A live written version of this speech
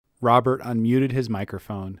Robert unmuted his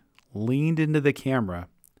microphone, leaned into the camera,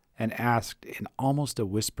 and asked in almost a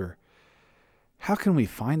whisper, "How can we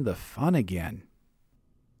find the fun again?"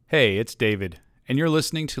 Hey, it's David, and you're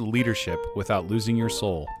listening to Leadership Without Losing Your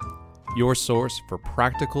Soul, your source for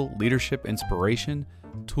practical leadership inspiration,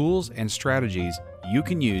 tools, and strategies you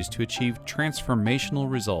can use to achieve transformational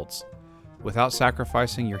results without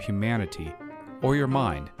sacrificing your humanity or your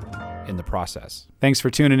mind in the process. Thanks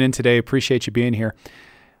for tuning in today. Appreciate you being here.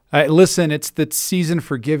 Listen, it's the season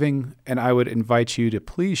for giving, and I would invite you to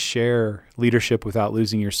please share Leadership Without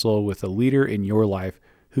Losing Your Soul with a leader in your life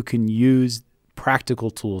who can use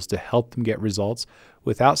practical tools to help them get results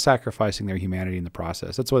without sacrificing their humanity in the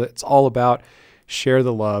process. That's what it's all about. Share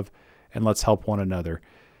the love, and let's help one another.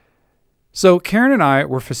 So Karen and I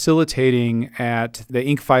were facilitating at the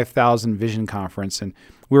Inc. 5000 Vision Conference, and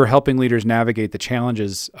we were helping leaders navigate the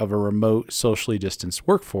challenges of a remote, socially distanced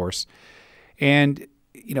workforce. And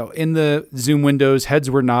in the Zoom windows, heads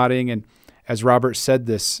were nodding. And as Robert said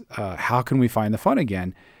this, how can we find the fun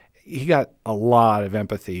again? He got a lot of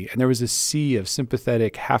empathy. And there was a sea of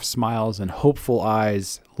sympathetic half smiles and hopeful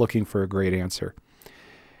eyes looking for a great answer.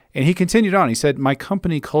 And he continued on. He said, "My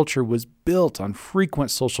company culture was built on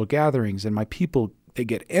frequent social gatherings, and my people, they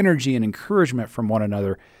get energy and encouragement from one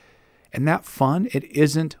another. And that fun, it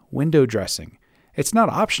isn't window dressing. It's not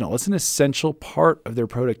optional. It's an essential part of their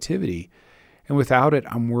productivity. And without it,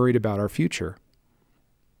 I'm worried about our future."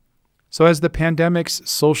 So as the pandemic's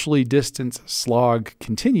socially distanced slog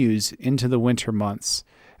continues into the winter months,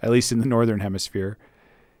 at least in the Northern Hemisphere,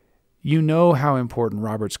 you know how important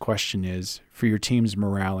Robert's question is for your team's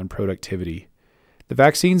morale and productivity. The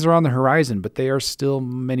vaccines are on the horizon, but they are still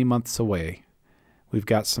many months away. We've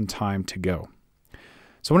got some time to go.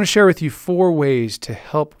 So I want to share with you 4 ways to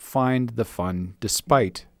help find the fun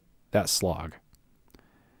despite that slog.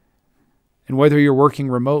 And whether you're working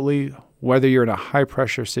remotely, whether you're in a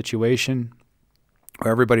high-pressure situation,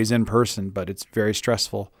 or everybody's in person, but it's very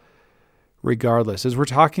stressful, regardless, as we're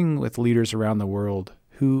talking with leaders around the world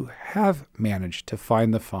who have managed to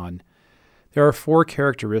find the fun, there are 4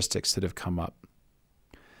 characteristics that have come up.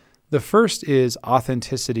 The first is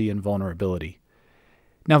authenticity and vulnerability.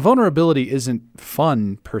 Now, vulnerability isn't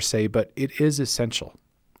fun per se, but it is essential.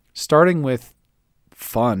 Starting with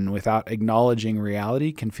fun without acknowledging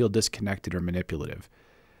reality can feel disconnected or manipulative.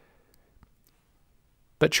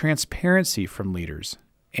 But transparency from leaders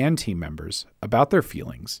and team members about their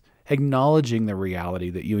feelings, acknowledging the reality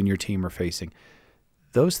that you and your team are facing,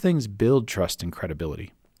 those things build trust and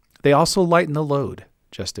credibility. They also lighten the load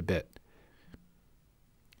just a bit.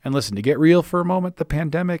 And listen, to get real for a moment, the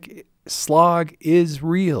pandemic slog is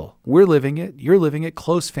real. We're living it. You're living it.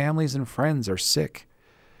 Close families and friends are sick.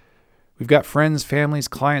 We've got friends, families,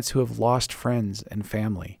 clients who have lost friends and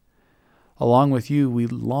family. Along with you, we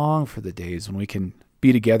long for the days when we can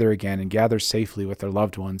be together again and gather safely with our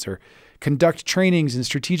loved ones or conduct trainings and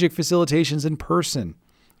strategic facilitations in person.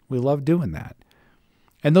 We love doing that.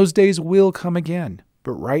 And those days will come again.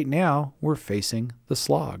 But right now, we're facing the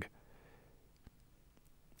slog.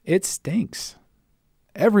 It stinks.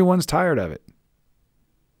 Everyone's tired of it.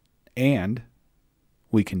 And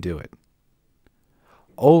we can do it.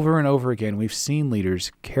 Over and over again, we've seen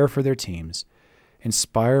leaders care for their teams,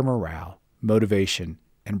 inspire morale, motivation,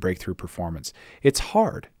 and breakthrough performance. It's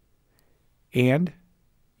hard, and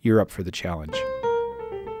you're up for the challenge.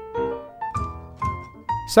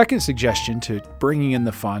 Second suggestion to bringing in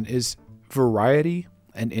the fun is variety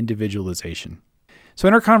and individualization. So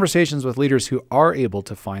in our conversations with leaders who are able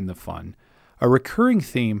to find the fun, a recurring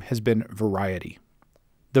theme has been variety.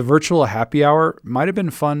 The virtual happy hour might have been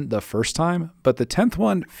fun the first time, but the 10th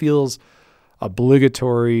one feels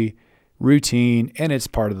obligatory, routine, and it's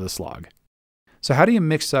part of the slog. So how do you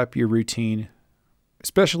mix up your routine,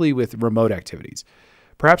 especially with remote activities?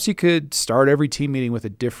 Perhaps you could start every team meeting with a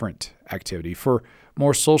different activity. For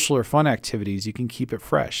more social or fun activities, you can keep it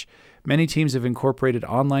fresh. Many teams have incorporated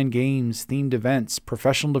online games, themed events,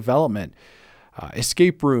 professional development,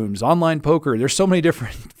 escape rooms, online poker. There's so many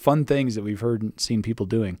different fun things that we've heard and seen people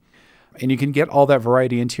doing. And you can get all that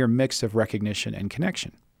variety into your mix of recognition and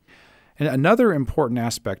connection. And another important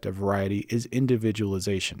aspect of variety is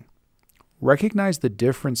individualization. Recognize the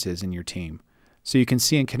differences in your team so you can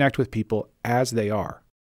see and connect with people as they are.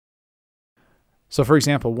 So for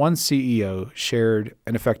example, one CEO shared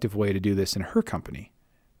an effective way to do this in her company.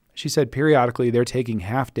 She said periodically they're taking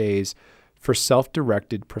half days for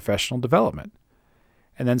self-directed professional development,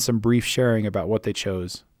 and then some brief sharing about what they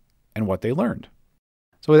chose and what they learned.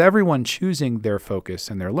 So with everyone choosing their focus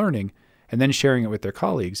and their learning, and then sharing it with their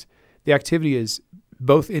colleagues, the activity is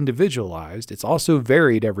both individualized, it's also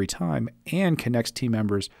varied every time, and connects team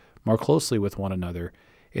members more closely with one another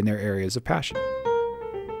in their areas of passion.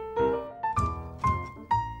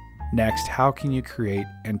 Next, how can you create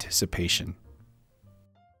anticipation?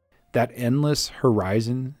 That endless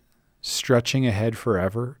horizon stretching ahead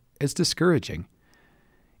forever is discouraging.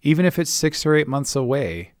 Even if it's 6 or 8 months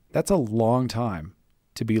away, that's a long time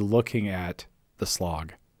to be looking at the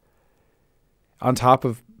slog. On top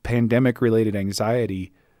of pandemic-related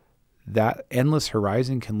anxiety, that endless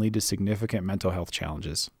horizon can lead to significant mental health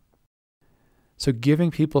challenges. So giving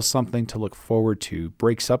people something to look forward to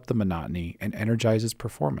breaks up the monotony and energizes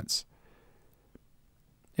performance.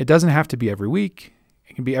 It doesn't have to be every week.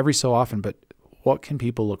 It can be every so often, but what can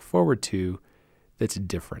people look forward to that's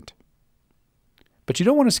different? But you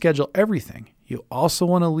don't want to schedule everything. You also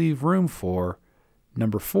want to leave room for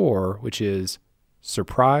number 4, which is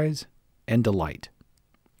surprise and delight.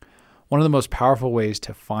 One of the most powerful ways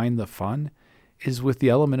to find the fun is with the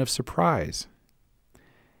element of surprise.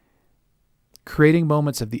 Creating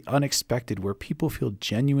moments of the unexpected where people feel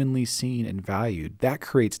genuinely seen and valued, that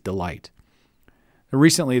creates delight.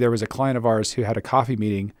 Recently, there was a client of ours who had a coffee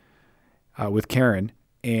meeting with Karen,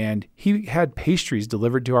 and he had pastries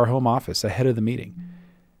delivered to our home office ahead of the meeting.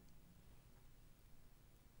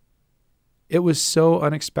 It was so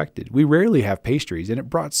unexpected. We rarely have pastries, and it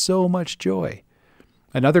brought so much joy.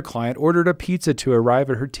 Another client ordered a pizza to arrive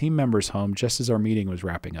at her team member's home just as our meeting was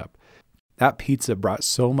wrapping up. That pizza brought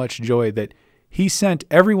so much joy that he sent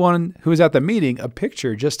everyone who was at the meeting a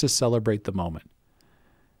picture just to celebrate the moment.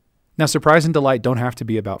 Now, surprise and delight don't have to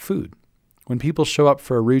be about food. When people show up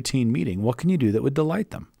for a routine meeting, what can you do that would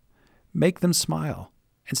delight them? Make them smile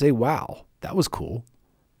and say, wow, that was cool.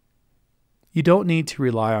 You don't need to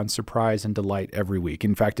rely on surprise and delight every week.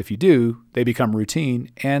 In fact, if you do, they become routine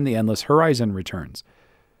and the endless horizon returns.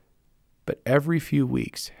 But every few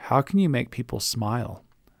weeks, how can you make people smile,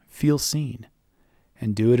 feel seen,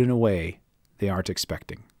 and do it in a way they aren't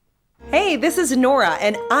expecting? Hey, this is Nora,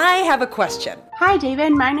 and I have a question. Hi,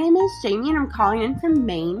 David. My name is Jamie, and I'm calling in from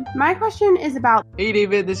Maine. My question is about... Hey,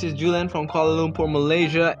 David. This is Julian from Kuala Lumpur,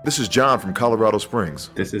 Malaysia. This is John from Colorado Springs.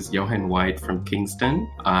 This is Johan White from Kingston.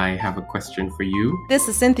 I have a question for you. This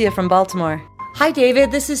is Cynthia from Baltimore. Hi, David.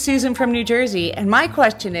 This is Susan from New Jersey, and my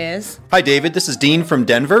question is... Hi, David. This is Dean from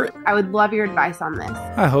Denver. I would love your advice on this.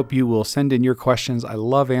 I hope you will send in your questions. I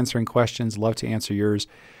love answering questions, love to answer yours.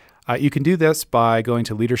 You can do this by going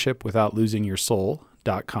to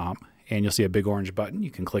leadershipwithoutlosingyyoursoul.com, and you'll see a big orange button.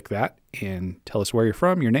 You can click that and tell us where you're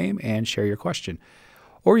from, your name, and share your question.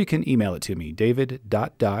 Or you can email it to me,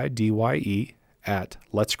 david.dye, D-Y-E,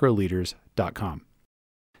 @letsgrowleaders.com.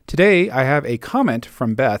 Today, I have a comment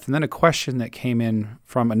from Beth and then a question that came in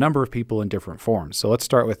from a number of people in different forms. So let's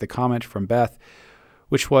start with the comment from Beth,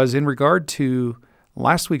 which was in regard to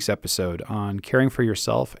last week's episode on caring for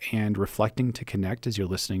yourself and reflecting to connect as you're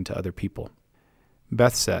listening to other people.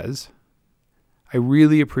 Beth says, I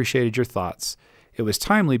really appreciated your thoughts. It was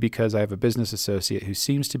timely because I have a business associate who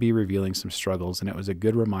seems to be revealing some struggles, and it was a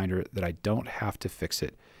good reminder that I don't have to fix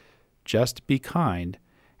it. Just be kind,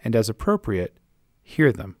 and as appropriate,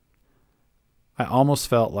 hear them. I almost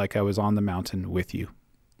felt like I was on the mountain with you.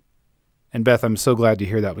 And Beth, I'm so glad to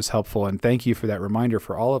hear that was helpful, and thank you for that reminder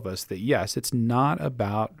for all of us that yes, it's not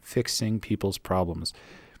about fixing people's problems.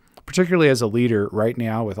 Particularly as a leader right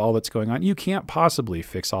now with all that's going on, you can't possibly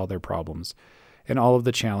fix all their problems and all of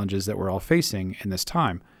the challenges that we're all facing in this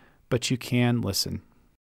time, but you can listen.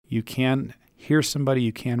 You can hear somebody,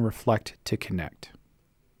 you can reflect to connect.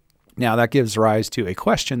 Now, that gives rise to a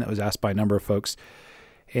question that was asked by a number of folks,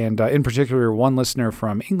 and in particular, one listener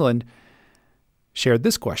from England shared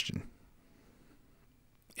this question.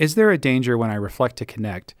 Is there a danger when I reflect to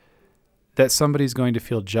connect that somebody's going to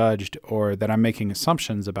feel judged or that I'm making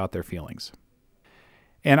assumptions about their feelings?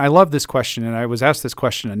 And I love this question, and I was asked this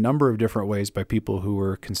question a number of different ways by people who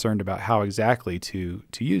were concerned about how exactly to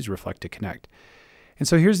use reflect to connect. And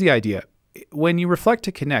so here's the idea. When you reflect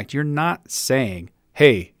to connect, you're not saying,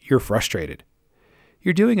 hey, you're frustrated.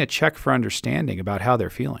 You're doing a check for understanding about how they're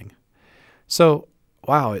feeling. So,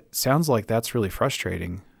 wow, it sounds like that's really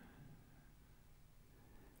frustrating.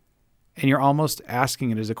 And you're almost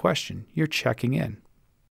asking it as a question. You're checking in.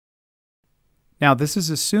 Now, this is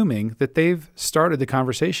assuming that they've started the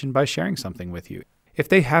conversation by sharing something with you. If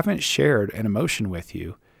they haven't shared an emotion with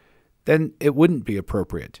you, then it wouldn't be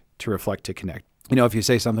appropriate to reflect to connect. You know, if you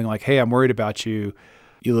say something like, hey, I'm worried about you,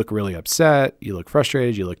 you look really upset, you look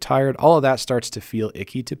frustrated, you look tired, all of that starts to feel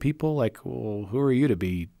icky to people. Like, well, who are you to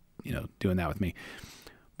be, doing that with me?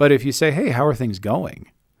 But if you say, hey, how are things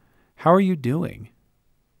going? How are you doing?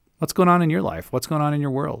 What's going on in your life? What's going on in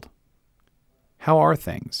your world? How are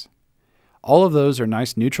things? All of those are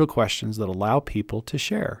nice neutral questions that allow people to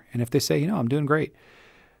share. And if they say, I'm doing great,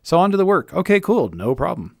 so on to the work. Okay, cool, no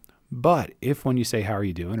problem. But if when you say, how are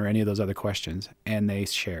you doing, or any of those other questions, and they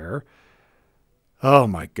share, oh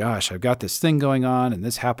my gosh, I've got this thing going on, and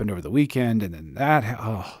this happened over the weekend, and then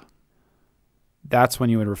that, that's when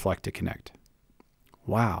you would reflect to connect.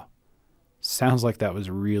 Wow, sounds like that was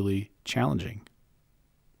really challenging.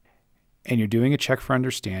 And you're doing a check for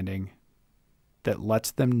understanding that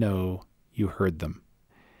lets them know you heard them.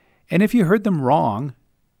 And if you heard them wrong,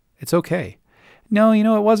 it's okay. No,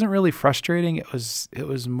 it wasn't really frustrating. It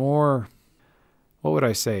was more, what would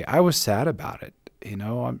I say? I was sad about it.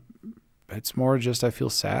 It's more just I feel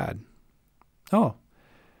sad. Oh,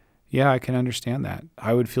 yeah, I can understand that.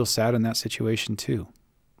 I would feel sad in that situation too.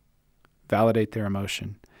 Validate their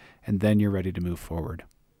emotion, and then you're ready to move forward.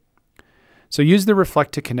 So use the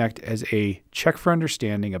reflect to connect as a check for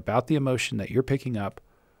understanding about the emotion that you're picking up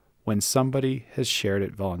when somebody has shared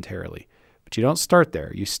it voluntarily. But you don't start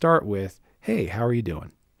there. You start with, hey, how are you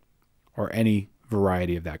doing? Or any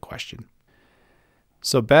variety of that question.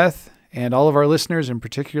 So Beth and all of our listeners, and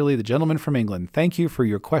particularly the gentleman from England, thank you for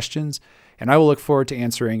your questions, and I will look forward to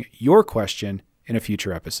answering your question in a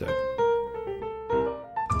future episode.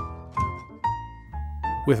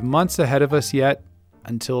 With months ahead of us yet,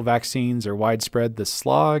 until vaccines are widespread, the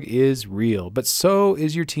slog is real, but so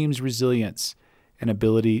is your team's resilience and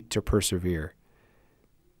ability to persevere.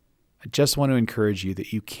 I just want to encourage you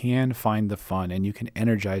that you can find the fun and you can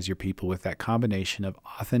energize your people with that combination of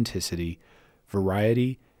authenticity,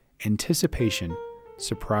 variety, anticipation,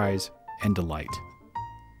 surprise, and delight.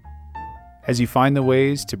 As you find the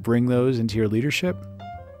ways to bring those into your leadership,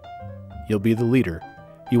 you'll be the leader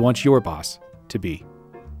you want your boss to be.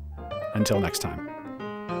 Until next time.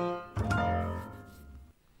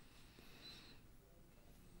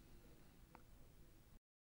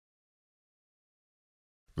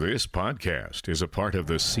 This podcast is a part of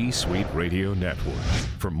the C-Suite Radio Network.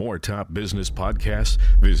 For more top business podcasts,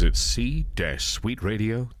 visit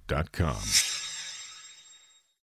c-suiteradio.com.